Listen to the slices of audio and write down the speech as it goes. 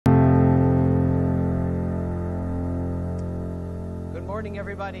morning,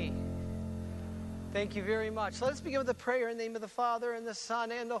 everybody. Thank you very much. Let us begin with a prayer in the name of the Father, and the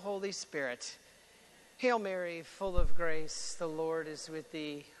Son, and the Holy Spirit. Hail Mary, full of grace, the Lord is with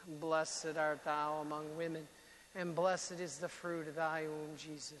thee. Blessed art thou among women, and blessed is the fruit of thy womb,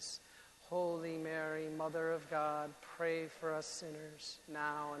 Jesus. Holy Mary, Mother of God, pray for us sinners,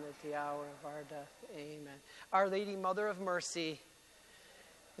 now and at the hour of our death. Amen. Our Lady, Mother of Mercy,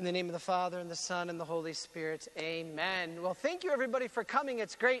 in the name of the Father, and the Son, and the Holy Spirit. Amen. Well, thank you, everybody, for coming.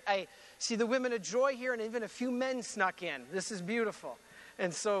 It's great. I see the women of joy here, and even a few men snuck in. This is beautiful.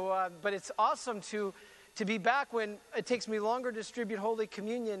 And so, but it's awesome to be back when it takes me longer to distribute Holy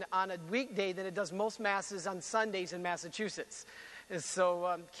Communion on a weekday than it does most Masses on Sundays in Massachusetts. And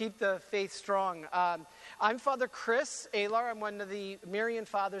so keep the faith strong. I'm Father Chris Alar. I'm one of the Marian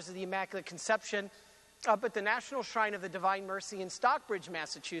Fathers of the Immaculate Conception up at the National Shrine of the Divine Mercy in Stockbridge,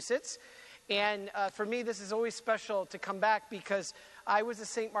 Massachusetts. And for me, this is always special to come back because I was a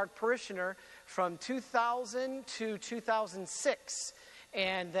St. Mark parishioner from 2000 to 2006.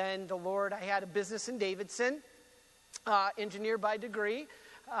 And then the Lord, I had a business in Davidson, engineer by degree.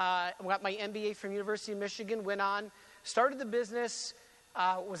 Got my MBA from University of Michigan, went on, started the business,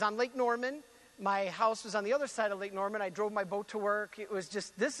 was on Lake Norman. My house was on the other side of Lake Norman. I drove my boat to work. It was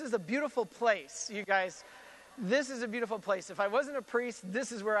just, this is a beautiful place, you guys. This is a beautiful place. If I wasn't a priest,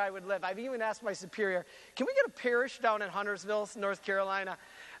 this is where I would live. I've even asked my superior, can we get a parish down in Huntersville, North Carolina?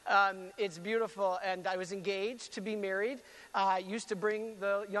 It's beautiful. And I was engaged to be married. I used to bring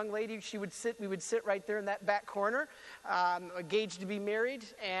the young lady. We would sit right there in that back corner, engaged to be married.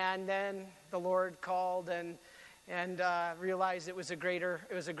 And then the Lord called and realized it was a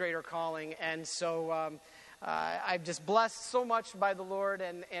greater calling. And so I'm just blessed so much by the Lord,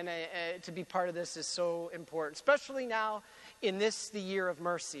 and to be part of this is so important, especially now in the year of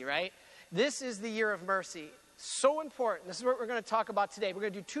mercy, right? This is the year of mercy. So important. This is what we're going to talk about today. We're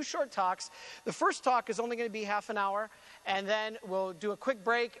going to do 2 short talks. The first talk is only going to be half an hour, and then we'll do a quick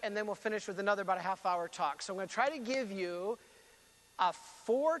break, and then we'll finish with another about a half-hour talk. So I'm going to try to give you a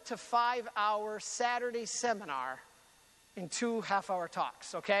 4 to 5 hour Saturday seminar in 2 half-hour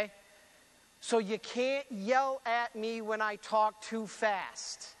talks, okay? So you can't yell at me when I talk too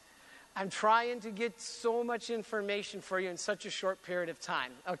fast. I'm trying to get so much information for you in such a short period of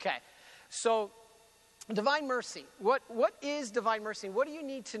time. Okay, so Divine Mercy. What is Divine Mercy? What do you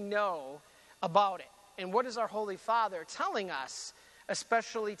need to know about it? And what is our Holy Father telling us,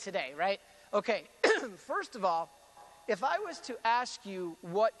 especially today, right? Okay, first of all, if I was to ask you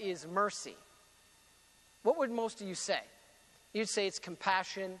what is mercy, what would most of you say? You'd say it's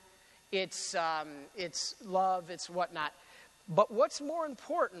compassion, it's love, it's whatnot. But what's more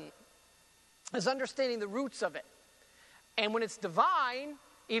important is understanding the roots of it. And when it's divine,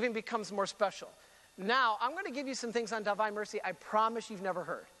 it even becomes more special. Now, I'm going to give you some things on Divine Mercy I promise you've never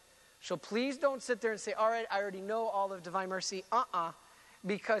heard. So please don't sit there and say, all right, I already know all of Divine Mercy.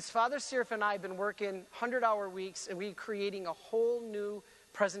 Because Father Seraph and I have been working 100-hour weeks, and we're creating a whole new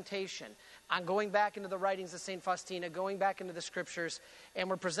presentation on going back into the writings of St. Faustina, going back into the scriptures, and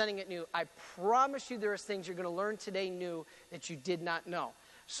we're presenting it new. I promise you there are things you're going to learn today new that you did not know.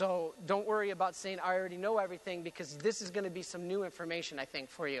 So don't worry about saying, I already know everything, because this is going to be some new information, I think,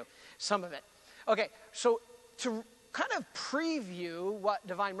 for you, some of it. Okay, so to kind of preview what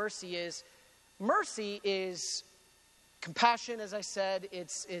Divine Mercy is compassion, as I said,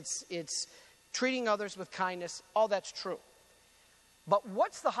 it's treating others with kindness, all that's true. But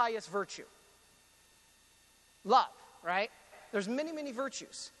what's the highest virtue? Love, right? There's many, many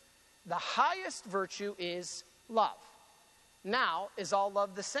virtues. The highest virtue is love. Now, is all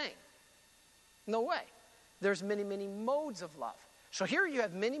love the same? No way. There's many, many modes of love. So here you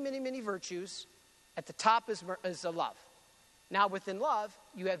have many, many, many virtues. At the top is love. Now, within love,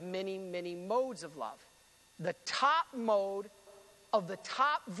 you have many, many modes of love. The top mode of the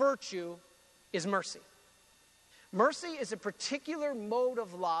top virtue is mercy. Mercy is a particular mode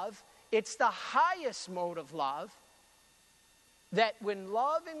of love. It's the highest mode of love that when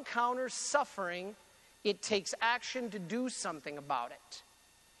love encounters suffering, it takes action to do something about it.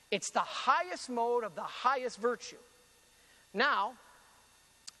 It's the highest mode of the highest virtue. Now,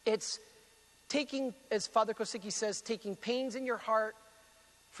 it's taking, as Father Kosicki says, taking pains in your heart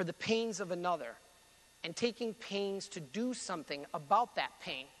for the pains of another, and taking pains to do something about that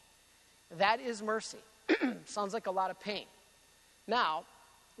pain. That is mercy. Sounds like a lot of pain. Now,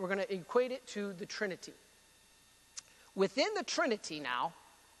 we're going to equate it to the Trinity. Within the Trinity now,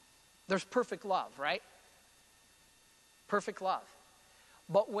 there's perfect love, right? Perfect love.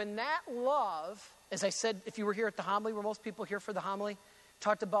 But when that love, as I said, if you were here at the homily, were most people here for the homily,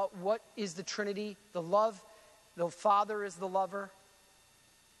 talked about what is the Trinity, the love, the Father is the lover,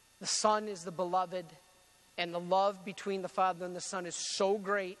 The Son is the beloved, and the love between the Father and the Son is so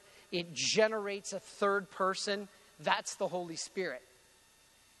great, it generates a third person. That's the Holy Spirit.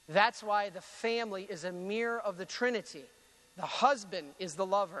 That's why the family is a mirror of the Trinity. The husband is the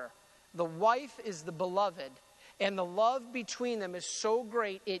lover. The wife is the beloved. And the love between them is so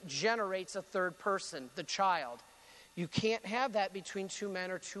great, it generates a third person, the child. You can't have that between two men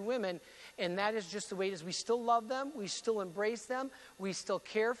or two women. And that is just the way it is. We still love them. We still embrace them. We still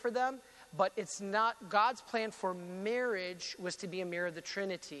care for them. But it's not, God's plan for marriage was to be a mirror of the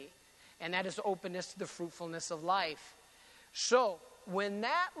Trinity. And that is openness to the fruitfulness of life. So, when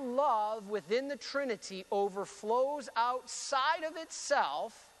that love within the Trinity overflows outside of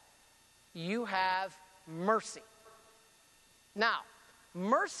itself, you have mercy. Now,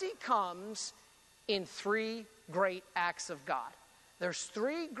 mercy comes in three great acts of God. There's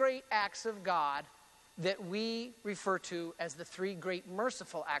three great acts of God that we refer to as the three great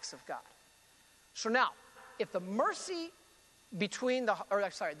merciful acts of God. So now, if the mercy between the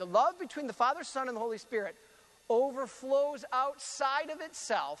love between the Father, Son, and the Holy Spirit overflows outside of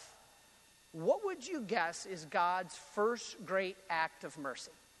itself, what would you guess is God's first great act of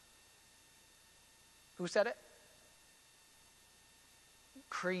mercy? Who said it?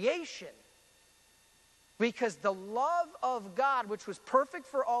 Creation. Because the love of God, which was perfect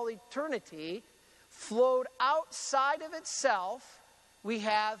for all eternity, flowed outside of itself. We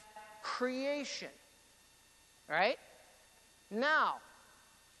have creation. Right? Now,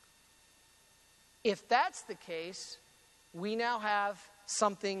 if that's the case, we now have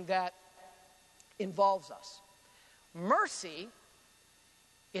something that involves us. Mercy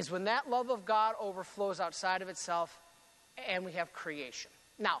is when that love of God overflows outside of itself and we have creation.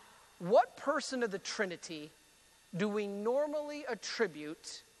 Now, what person of the Trinity do we normally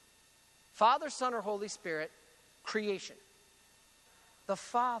attribute, Father, Son, or Holy Spirit, creation? The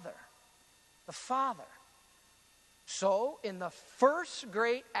Father. The Father. So, in the first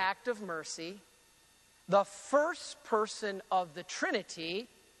great act of mercy, the first person of the Trinity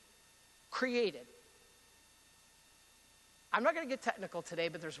created. I'm not going to get technical today,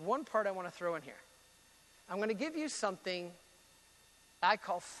 but there's one part I want to throw in here. I'm going to give you something I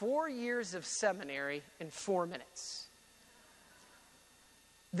call 4 years of seminary in 4 minutes.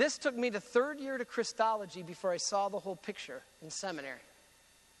 This took me the third year to Christology before I saw the whole picture in seminary.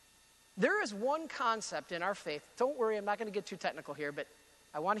 There is one concept in our faith. Don't worry, I'm not going to get too technical here, but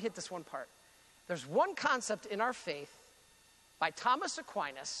I want to hit this one part. There's one concept in our faith by Thomas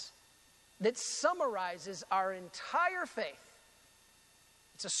Aquinas that summarizes our entire faith.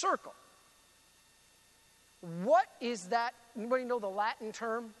 It's a circle. What is that? Anybody know the Latin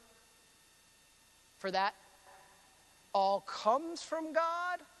term for that? All comes from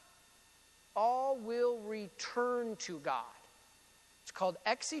God, all will return to God. It's called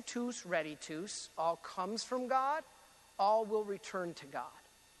exitus reditus. All comes from God, all will return to God.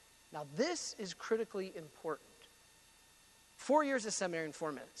 Now, this is critically important. 4 years of seminary in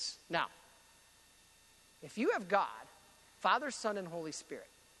 4 minutes. Now, if you have God, Father, Son, and Holy Spirit,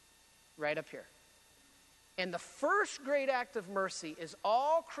 right up here, and the first great act of mercy is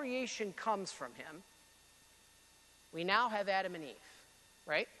all creation comes from him, we now have Adam and Eve,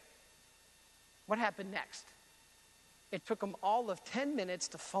 right? What happened next? It took them all of 10 minutes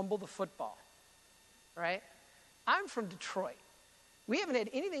to fumble the football, right? I'm from Detroit. We haven't had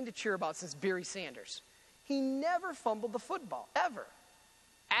anything to cheer about since Barry Sanders. He never fumbled the football, ever.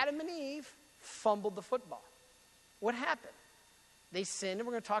 Adam and Eve fumbled the football. What happened? They sinned, and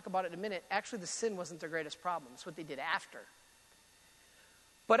we're going to talk about it in a minute. Actually, the sin wasn't their greatest problem. It's what they did after.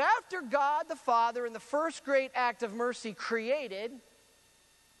 But after God the Father in the first great act of mercy created,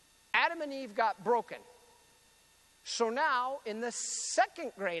 Adam and Eve got broken. So now, in the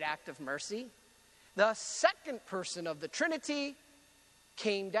second great act of mercy, the second person of the Trinity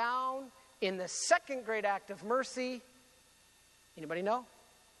came down in the second great act of mercy. Anybody know?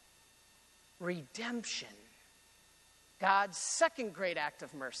 Redemption. God's second great act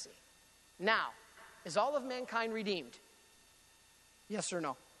of mercy. Now, is all of mankind redeemed? Yes or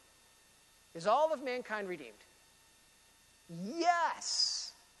no? Is all of mankind redeemed?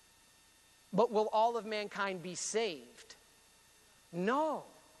 Yes. But will all of mankind be saved? No.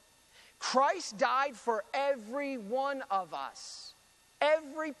 Christ died for every one of us.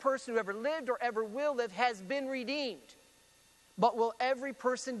 Every person who ever lived or ever will live has been redeemed. But will every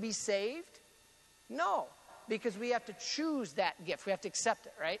person be saved? No. Because we have to choose that gift. We have to accept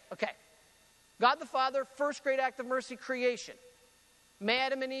it, right? Okay. God the Father, first great act of mercy, creation.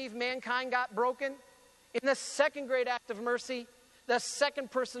 Adam and Eve, mankind got broken. In the second great act of mercy, the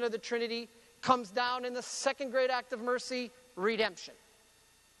second person of the Trinity comes down in the second great act of mercy, redemption.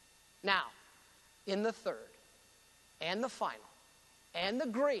 Now, in the third and the final and the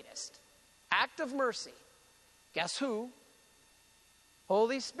greatest act of mercy, guess who?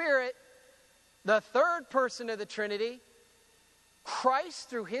 Holy Spirit, the third person of the Trinity, Christ,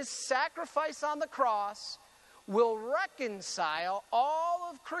 through his sacrifice on the cross, will reconcile all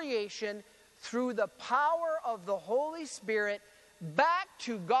of creation through the power of the Holy Spirit back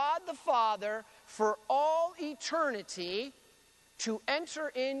to God the Father for all eternity to enter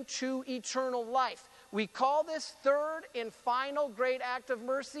into eternal life. We call this third and final great act of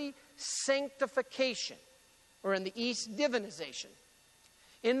mercy sanctification, or in the East, divinization.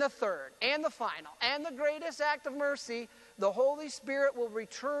 In the third and the final and the greatest act of mercy, the Holy Spirit will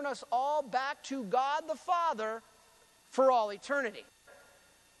return us all back to God the Father for all eternity.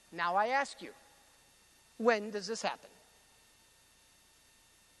 Now I ask you, when does this happen?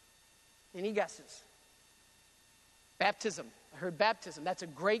 Any guesses? Baptism. I heard baptism. That's a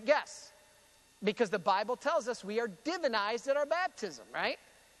great guess. Because the Bible tells us we are divinized at our baptism, right?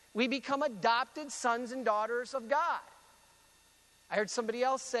 We become adopted sons and daughters of God. I heard somebody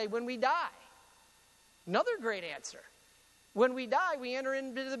else say, when we die. Another great answer. When we die, we enter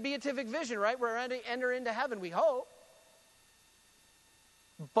into the beatific vision, right? We're enter into heaven, we hope.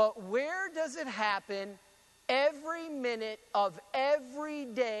 But where does it happen? Every minute of every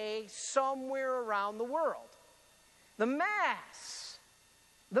day somewhere around the world. The Mass.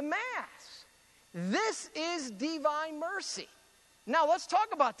 The Mass. This is divine mercy. Now let's talk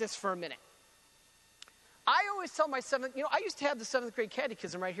about this for a minute. I always tell my I used to have the 7th grade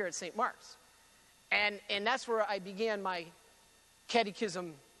catechism right here at St. Mark's. And that's where I began my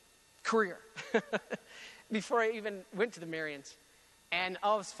catechism career before I even went to the Marians. And it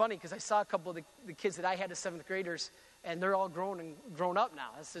was funny because I saw a couple of the kids that I had as 7th graders, and they're all grown up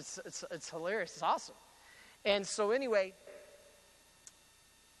now. It's hilarious. It's awesome. And so anyway,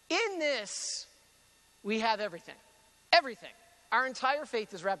 in this, we have everything. Everything. Our entire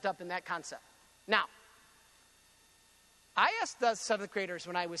faith is wrapped up in that concept. Now, I asked the 7th graders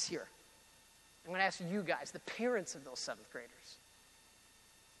when I was here. I'm going to ask you guys, the parents of those 7th graders.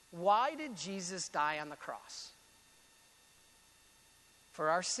 Why did Jesus die on the cross? For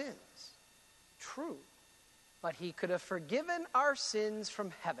our sins. True. But he could have forgiven our sins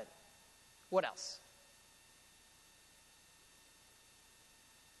from heaven. What else?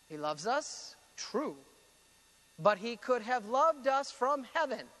 He loves us. True. But he could have loved us from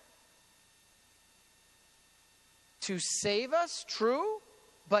heaven. To save us. True.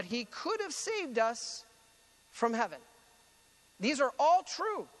 But he could have saved us from heaven. These are all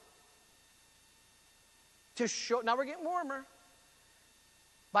true. To show, now we're getting warmer.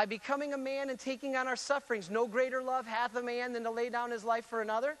 By becoming a man and taking on our sufferings, no greater love hath a man than to lay down his life for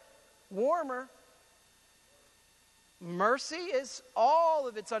another. Warmer. Mercy is, all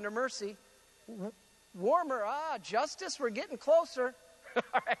of it's under mercy. Warmer, justice, we're getting closer.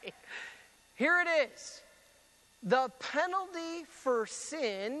 All right. Here it is. The penalty for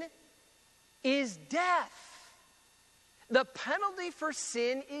sin is death. The penalty for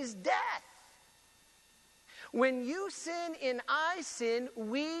sin is death. When you sin and I sin,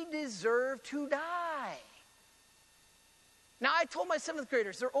 we deserve to die. Now, I told my 7th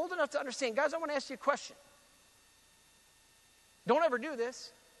graders, they're old enough to understand. Guys, I want to ask you a question. Don't ever do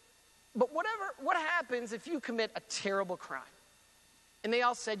this. But what happens if you commit a terrible crime? And they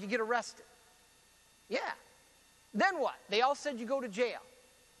all said you get arrested. Yeah. Then what? They all said you go to jail.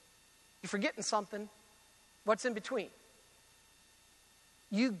 You're forgetting something. What's in between?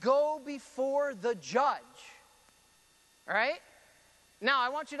 You go before the judge. All right? Now, I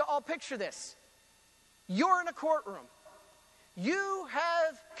want you to all picture this. You're in a courtroom. You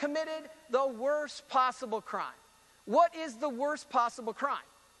have committed the worst possible crime. What is the worst possible crime?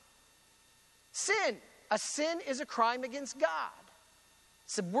 Sin. A sin is a crime against God.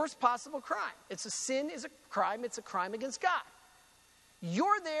 It's the worst possible crime. It's a sin is a crime. It's a crime against God.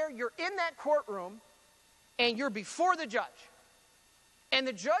 You're there. You're in that courtroom. And you're before the judge. And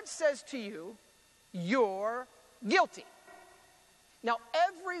the judge says to you, you're guilty. Now,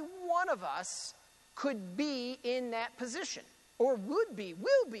 every one of us could be in that position, or will be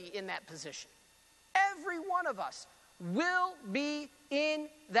in that position. Every one of us will be in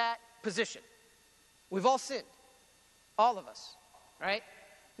that position. We've all sinned. All of us, right?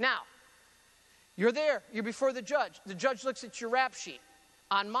 Now, you're there. You're before the judge. The judge looks at your rap sheet.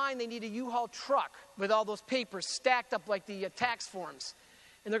 On mine, they need a U-Haul truck with all those papers stacked up like the tax forms.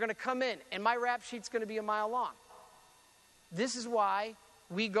 And they're going to come in, and my rap sheet's going to be a mile long. This is why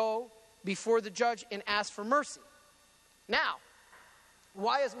we go before the judge and ask for mercy. Now,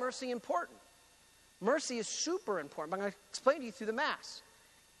 why is mercy important? Mercy is super important. I'm going to explain to you through the Mass.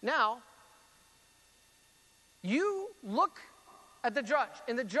 Now, you look at the judge,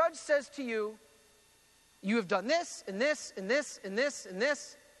 and the judge says to you, you have done this, and this, and this, and this, and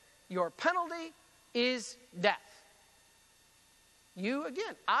this. Your penalty is death. You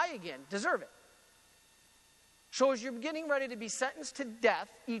again, I again, deserve it. So as you're getting ready to be sentenced to death,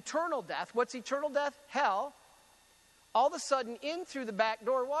 eternal death, what's eternal death? Hell. All of a sudden, in through the back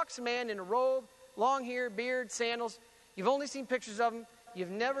door walks a man in a robe, long hair, beard, sandals. You've only seen pictures of him. You've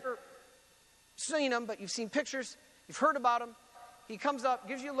never seen him, but you've seen pictures. You've heard about him. He comes up,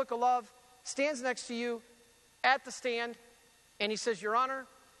 gives you a look of love, stands next to you at the stand, and he says, Your Honor,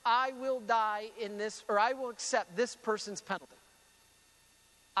 I will die in this, or I will accept this person's penalty.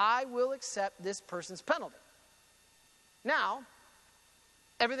 I will accept this person's penalty. Now,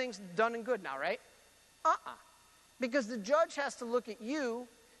 everything's done and good now, right? Because the judge has to look at you.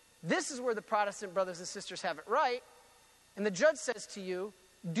 This is where the Protestant brothers and sisters have it right. And the judge says to you,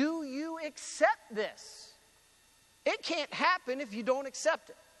 do you accept this? It can't happen if you don't accept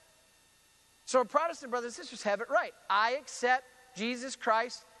it. So our Protestant brothers and sisters have it right. I accept Jesus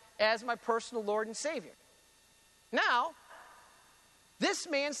Christ as my personal Lord and Savior. Now, this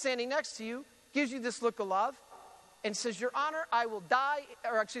man standing next to you gives you this look of love and says, Your Honor, I will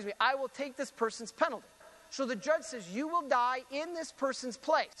I will take this person's penalty. So the judge says, you will die in this person's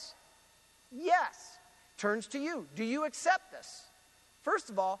place. Yes. Turns to you. Do you accept this? First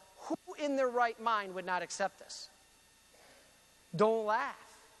of all, who in their right mind would not accept this? Don't laugh.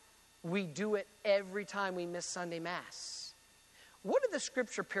 We do it every time we miss Sunday Mass. What did the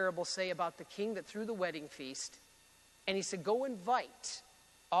scripture parable say about the king that threw the wedding feast? And he said, go invite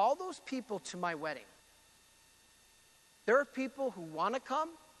all those people to my wedding. There are people who want to come,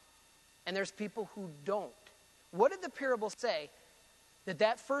 and there's people who don't. What did the parable say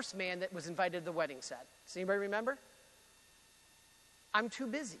that first man that was invited to the wedding said? Does anybody remember? I'm too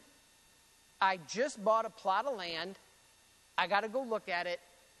busy. I just bought a plot of land. I got to go look at it.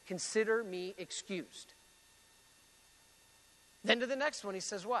 Consider me excused. Then to the next one, he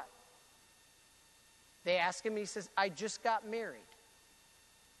says what? They ask him, and he says, I just got married.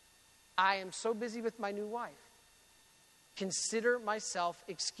 I am so busy with my new wife. Consider myself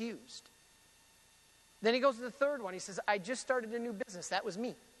excused. Then he goes to the third one. He says, I just started a new business. That was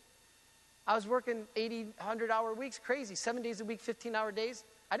me. I was working 80, 100-hour weeks, crazy, 7 days a week, 15-hour days.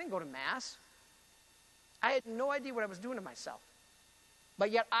 I didn't go to Mass. I had no idea what I was doing to myself. But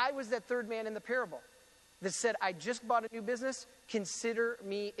yet I was that third man in the parable that said, I just bought a new business. Consider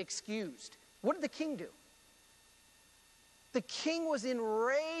me excused. What did the king do? The king was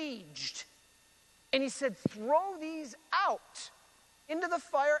enraged. And he said, throw these out into the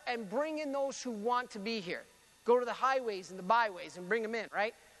fire and bring in those who want to be here. Go to the highways and the byways and bring them in,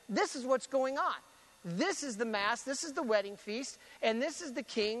 right? This is what's going on. This is the Mass. This is the wedding feast. And this is the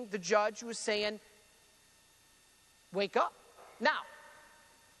king, the judge, who is saying, wake up. Now,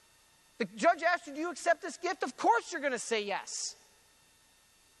 the judge asked you, do you accept this gift? Of course you're going to say yes.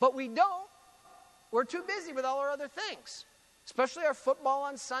 But we don't. We're too busy with all our other things, especially our football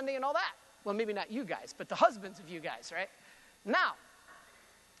on Sunday and all that. Well, maybe not you guys, but the husbands of you guys, right? Now,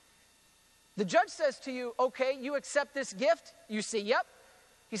 the judge says to you, okay, you accept this gift? You say, yep.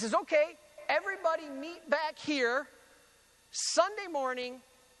 He says, okay, everybody meet back here Sunday morning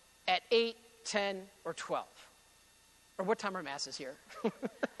at 8, 10, or 12. Or what time are Masses here?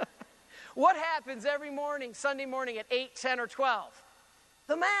 What happens every morning, Sunday morning at 8, 10, or 12?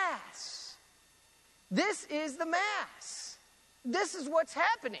 The Mass. This is the Mass. This is what's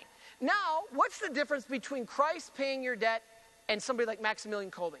happening. Now, what's the difference between Christ paying your debt and somebody like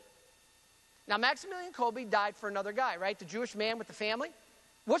Maximilian Kolbe? Now, Maximilian Kolbe died for another guy, right? The Jewish man with the family.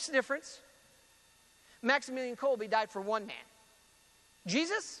 What's the difference? Maximilian Kolbe died for one man.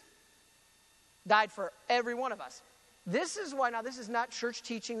 Jesus died for every one of us. This is why, now this is not church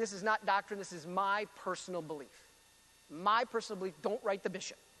teaching, this is not doctrine, this is my personal belief. My personal belief, don't write the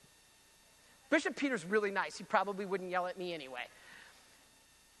bishop. Bishop Peter's really nice, he probably wouldn't yell at me anyway.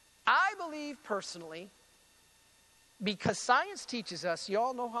 I believe personally, because science teaches us, you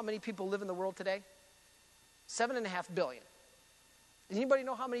all know how many people live in the world today? 7.5 billion. Does anybody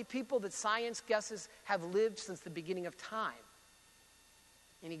know how many people that science guesses have lived since the beginning of time?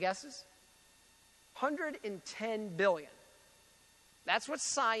 Any guesses? 110 billion. That's what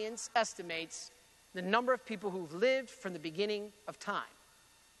science estimates the number of people who've lived from the beginning of time.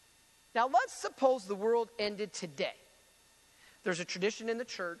 Now let's suppose the world ended today. There's a tradition in the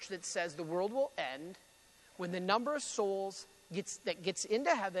church that says the world will end when the number of souls that gets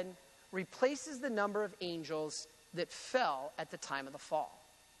into heaven replaces the number of angels that fell at the time of the fall.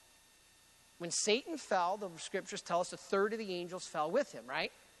 When Satan fell, the scriptures tell us a third of the angels fell with him,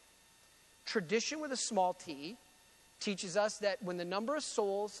 right? tradition with a small t, teaches us that when the number of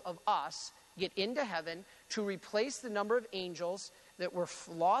souls of us get into heaven to replace the number of angels that were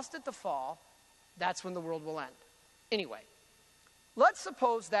lost at the fall, that's when the world will end. Anyway, let's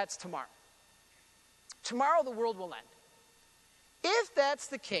suppose that's tomorrow. Tomorrow the world will end. If that's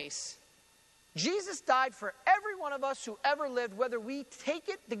the case, Jesus died for every one of us who ever lived, whether we take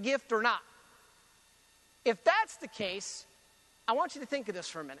it, the gift, or not. If that's the case, I want you to think of this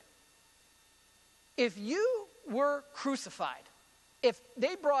for a minute. If you were crucified, if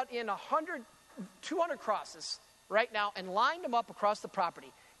they brought in 100, 200 crosses right now and lined them up across the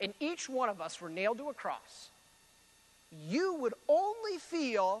property, and each one of us were nailed to a cross, you would only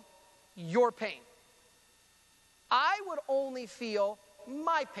feel your pain. I would only feel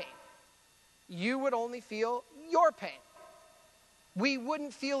my pain. You would only feel your pain. We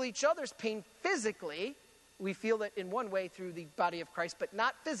wouldn't feel each other's pain physically. We feel it in one way through the body of Christ, but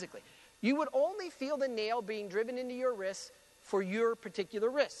not physically. You would only feel the nail being driven into your wrists for your particular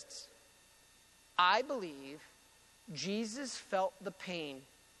wrists. I believe Jesus felt the pain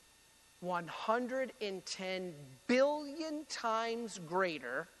 110 billion times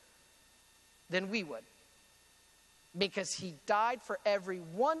greater than we would. Because he died for every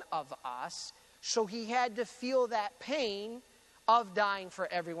one of us, so he had to feel that pain of dying for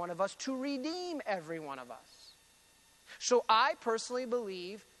every one of us to redeem every one of us. So I personally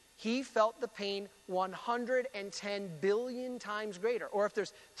believe he felt the pain 110 billion times greater. Or if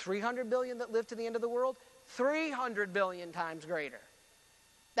there's 300 billion that live to the end of the world, 300 billion times greater.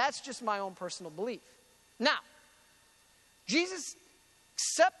 That's just my own personal belief. Now, Jesus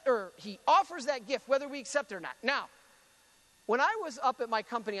he offers that gift whether we accept it or not. Now, when I was up at my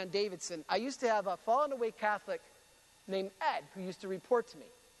company on Davidson, I used to have a fallen away Catholic named Ed who used to report to me.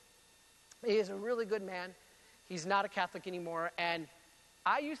 He is a really good man. He's not a Catholic anymore, and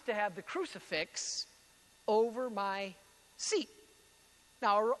I used to have the crucifix over my seat.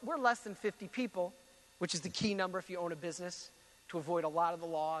 Now, we're less than 50 people, which is the key number if you own a business, to avoid a lot of the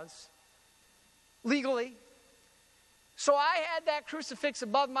laws legally. So I had that crucifix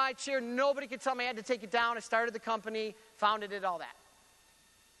above my chair. Nobody could tell me I had to take it down. I started the company, founded it, all that.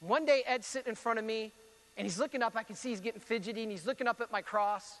 One day, Ed's sitting in front of me, and he's looking up. I can see he's getting fidgety, and he's looking up at my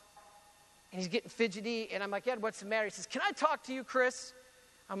cross, and he's getting fidgety. And I'm like, Ed, what's the matter? He says, can I talk to you, Chris?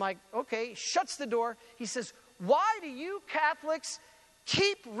 I'm like, okay. He shuts the door. He says, why do you Catholics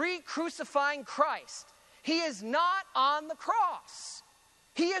keep re-crucifying Christ? He is not on the cross.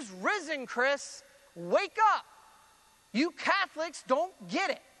 He is risen, Chris. Wake up. You Catholics don't get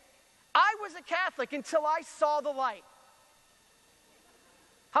it. I was a Catholic until I saw the light.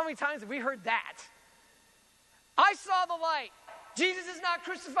 How many times have we heard that? I saw the light. Jesus is not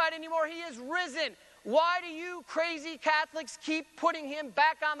crucified anymore. He is risen. Why do you crazy Catholics keep putting him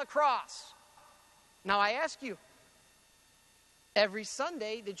back on the cross? Now I ask you, every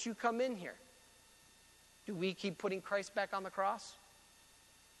Sunday that you come in here, do we keep putting Christ back on the cross?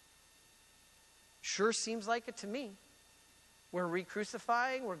 Sure seems like it to me. We're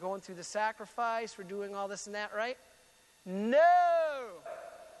re-crucifying, we're going through the sacrifice, we're doing all this and that, right? No!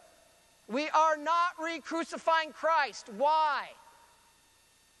 We are not re-crucifying Christ. Why?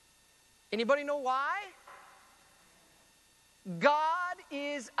 Anybody know why? God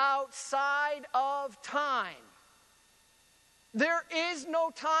is outside of time. There is no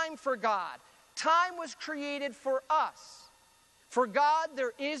time for God. Time was created for us. For God,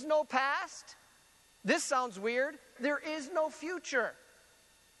 there is no past. This sounds weird. There is no future.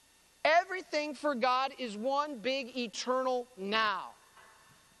 Everything for God is one big eternal now.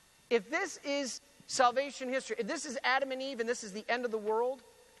 If this is salvation history, if this is Adam and Eve and this is the end of the world,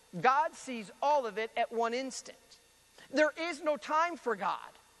 God sees all of it at one instant. There is no time for God.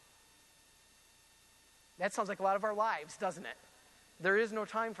 That sounds like a lot of our lives, doesn't it? There is no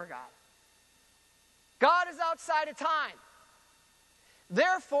time for God. God is outside of time.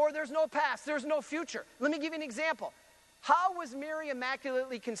 Therefore, there's no past, there's no future. Let me give you an example. How was Mary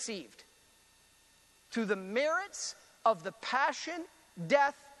immaculately conceived? Through the merits of the passion,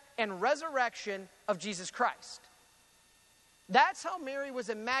 death, and resurrection of Jesus Christ. That's how Mary was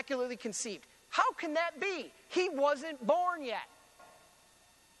immaculately conceived. How can that be? He wasn't born yet.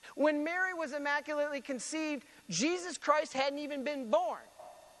 When Mary was immaculately conceived, Jesus Christ hadn't even been born.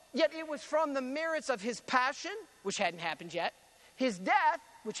 Yet it was from the merits of his passion, which hadn't happened yet, his death,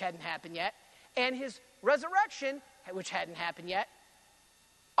 which hadn't happened yet, and his resurrection, which hadn't happened yet,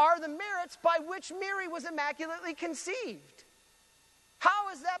 are the merits by which Mary was immaculately conceived.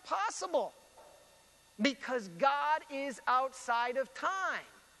 How is that possible? Because God is outside of time.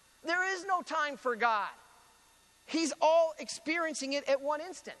 There is no time for God. He's all experiencing it at one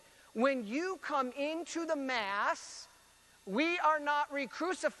instant. When you come into the Mass, we are not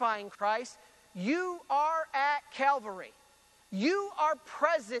re-crucifying Christ. You are at Calvary. You are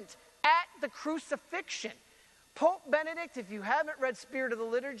present at the crucifixion. Pope Benedict, if you haven't read Spirit of the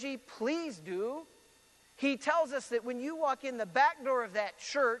Liturgy, please do. He tells us that when you walk in the back door of that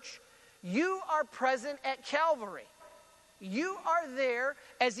church, you are present at Calvary. You are there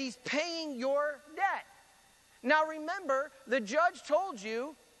as he's paying your debt. Now remember, the judge told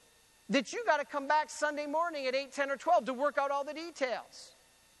you that you got to come back Sunday morning at 8, 10, or 12 to work out all the details.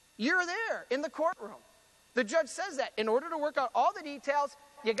 You're there in the courtroom. The judge says that. In order to work out all the details,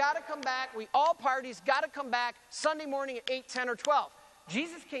 you got to come back. All parties got to come back Sunday morning at 8, 10, or 12.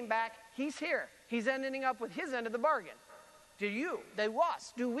 Jesus came back. He's here. He's ending up with his end of the bargain. Do you? Do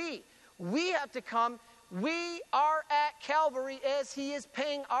us? Do we? We have to come. We are at Calvary as he is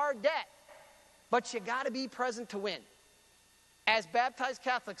paying our debt. But you got to be present to win. As baptized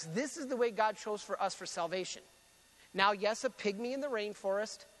Catholics, this is the way God chose for us for salvation. Now, yes, a pygmy in the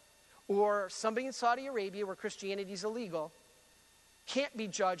rainforest or somebody in Saudi Arabia where Christianity is illegal can't be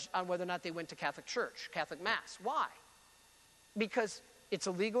judged on whether or not they went to Catholic church, Catholic Mass. Why? Because it's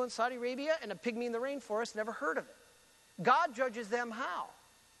illegal in Saudi Arabia and a pygmy in the rainforest never heard of it. God judges them how?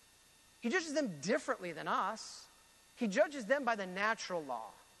 He judges them differently than us. He judges them by the natural law,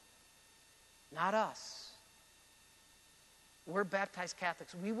 not us. We're baptized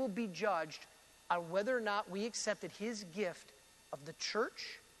Catholics. We will be judged on whether or not we accepted his gift of the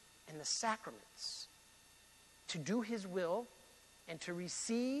church and the sacraments to do his will and to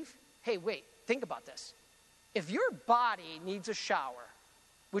receive. Hey, wait, think about this. If your body needs a shower,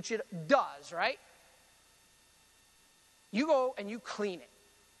 which it does, right? You go and you clean it.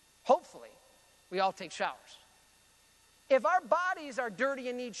 Hopefully, we all take showers. If our bodies are dirty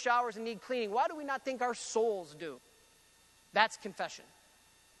and need showers and need cleaning, why do we not think our souls do? That's confession.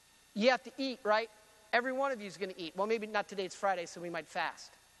 You have to eat, right? Every one of you is going to eat. Well, maybe not today, it's Friday, so we might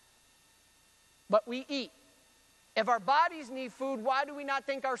fast. But we eat. If our bodies need food, why do we not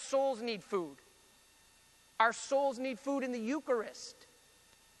think our souls need food? Our souls need food in the Eucharist.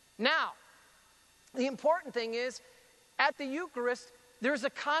 Now, the important thing is, at the Eucharist, there's a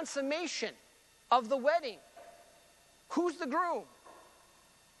consummation of the wedding. Who's the groom?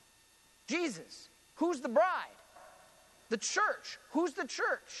 Jesus. Who's the bride? The church. Who's the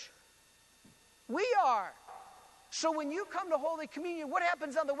church? We are. So when you come to Holy Communion, what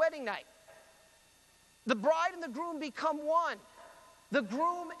happens on the wedding night? The bride and the groom become one. The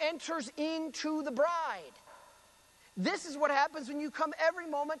groom enters into the bride. This is what happens when you come every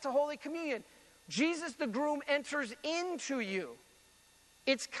moment to Holy Communion. Jesus, the groom, enters into you.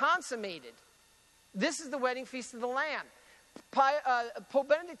 It's consummated. This is the wedding feast of the Lamb. Pope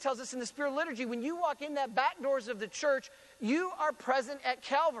Benedict tells us in the Spirit of Liturgy, when you walk in that back doors of the church, you are present at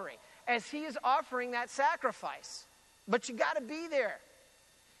Calvary as he is offering that sacrifice. But you got to be there.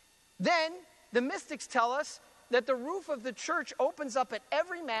 Then the mystics tell us that the roof of the church opens up at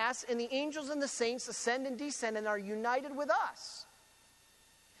every Mass and the angels and the saints ascend and descend and are united with us.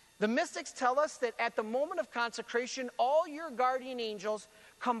 The mystics tell us that at the moment of consecration, all your guardian angels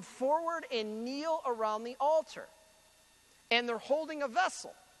come forward and kneel around the altar. And they're holding a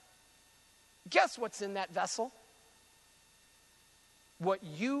vessel. Guess what's in that vessel? What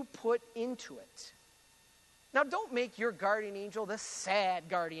you put into it. Now, don't make your guardian angel the sad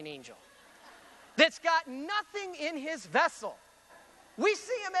guardian angel that's got nothing in his vessel. We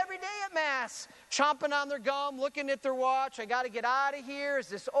see them every day at Mass, chomping on their gum, looking at their watch. I got to get out of here. Is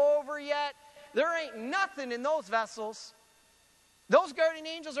this over yet? There ain't nothing in those vessels. Those guardian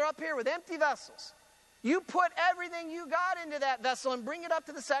angels are up here with empty vessels. You put everything you got into that vessel and bring it up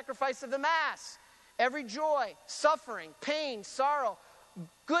to the sacrifice of the Mass. Every joy, suffering, pain, sorrow,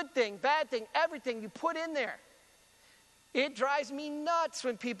 good thing, bad thing, everything you put in there. It drives me nuts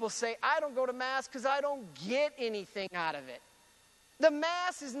when people say, I don't go to Mass because I don't get anything out of it. The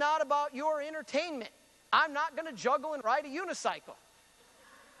Mass is not about your entertainment. I'm not going to juggle and ride a unicycle.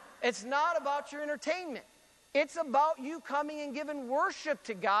 It's not about your entertainment. It's about you coming and giving worship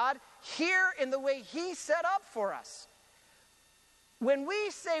to God here in the way he set up for us. When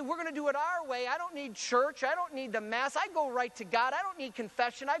we say we're going to do it our way, I don't need church, I don't need the Mass, I go right to God. I don't need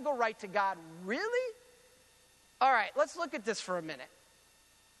confession, I go right to God. Really? All right, let's look at this for a minute.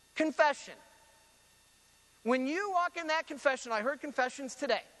 Confession. When you walk in that confession, I heard confessions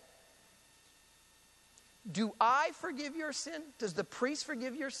today. Do I forgive your sin? Does the priest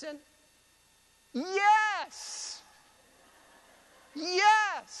forgive your sin? Yes!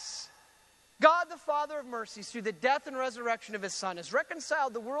 Yes! God the Father of mercies, through the death and resurrection of his Son, has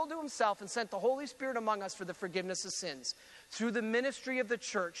reconciled the world to himself and sent the Holy Spirit among us for the forgiveness of sins. Through the ministry of the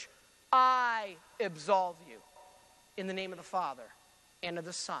church, I absolve you in the name of the Father and of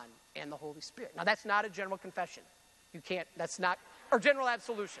the Son and the Holy Spirit. Now, that's not a general confession. You can't, that's not, or general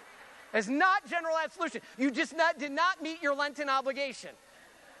absolution. It's not general absolution. You just did not meet your Lenten obligation.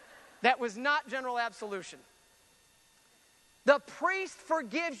 That was not general absolution. The priest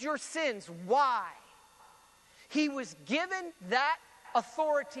forgives your sins. Why? He was given that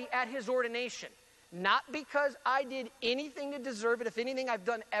authority at his ordination. Not because I did anything to deserve it. If anything, I've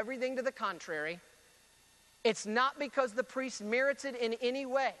done everything to the contrary. It's not because the priest merits it in any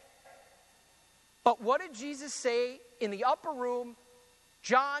way. But what did Jesus say in the upper room,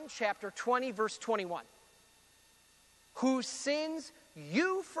 John chapter 20, verse 21? Whose sins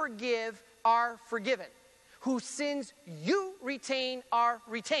you forgive are forgiven. Whose sins you retain are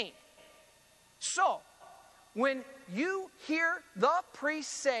retained. So, when you hear the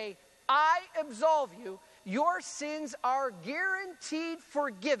priest say, I absolve you, your sins are guaranteed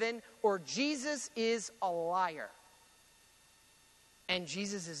forgiven, or Jesus is a liar. And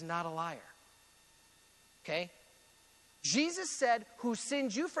Jesus is not a liar. Okay? Jesus said, whose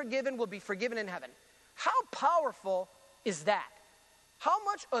sins you forgiven will be forgiven in heaven. How powerful is that? How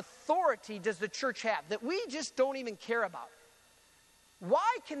much authority does the church have that we just don't even care about?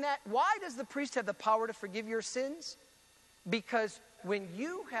 Why does the priest have the power to forgive your sins? Because when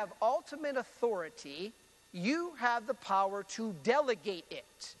you have ultimate authority, you have the power to delegate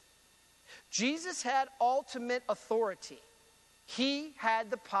it. Jesus had ultimate authority. He had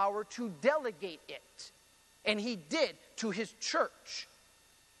the power to delegate it. And he did to his church.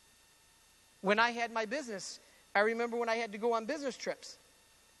 When I had my business, I remember when I had to go on business trips,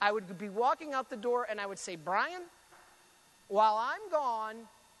 I would be walking out the door and I would say, Brian, while I'm gone,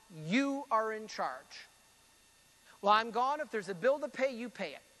 you are in charge. While I'm gone, if there's a bill to pay, you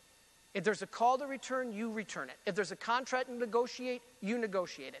pay it. If there's a call to return, you return it. If there's a contract to negotiate, you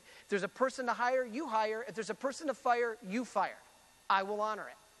negotiate it. If there's a person to hire, you hire. If there's a person to fire, you fire. I will honor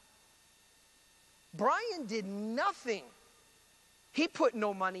it. Brian did nothing. He put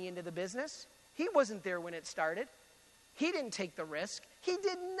no money into the business. He wasn't there when it started. He didn't take the risk. He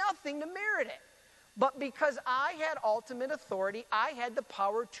did nothing to merit it. But because I had ultimate authority, I had the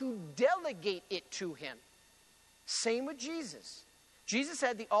power to delegate it to him. Same with Jesus. Jesus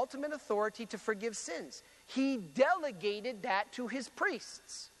had the ultimate authority to forgive sins. He delegated that to his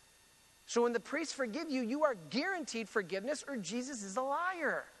priests. So when the priests forgive you, you are guaranteed forgiveness, or Jesus is a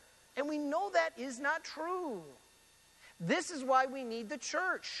liar. And we know that is not true. This is why we need the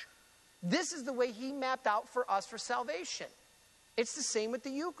church. This is the way he mapped out for us for salvation. It's the same with the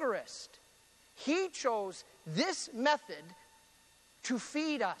Eucharist. He chose this method to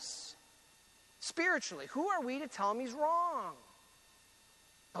feed us spiritually. Who are we to tell him he's wrong?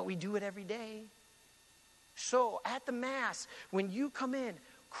 But we do it every day. So at the Mass, when you come in,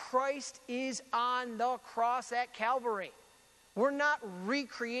 Christ is on the cross at Calvary. We're not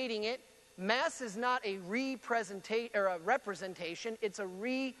recreating it. Mass is not a representation, it's a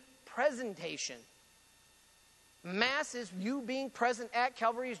representation. Mass is you being present at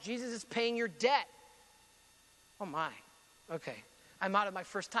Calvary as Jesus is paying your debt. Oh my. Okay. I'm out of my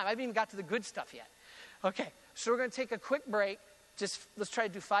first time. I haven't even got to the good stuff yet. Okay. So we're going to take a quick break. Let's try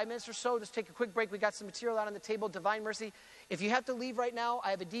to do 5 minutes or so. Just take a quick break. We got some material out on the table, Divine Mercy. If you have to leave right now,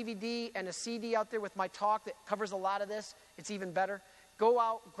 I have a DVD and a CD out there with my talk that covers a lot of this. It's even better. Go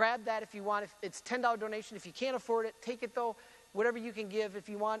out, grab that if you want. It's $10 donation. If you can't afford it, take it though. Whatever you can give if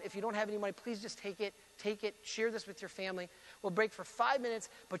you want. If you don't have any money, please just take it. Take it. Share this with your family. We'll break for 5 minutes,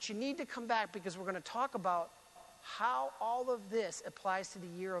 but you need to come back because we're going to talk about how all of this applies to the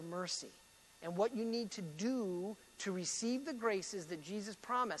year of mercy and what you need to do to receive the graces that Jesus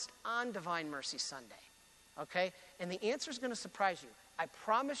promised on Divine Mercy Sunday. Okay? And the answer is going to surprise you. I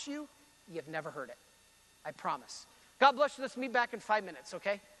promise you, you've never heard it. I promise. God bless you. Let's meet back in 5 minutes,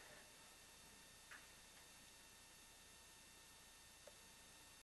 okay?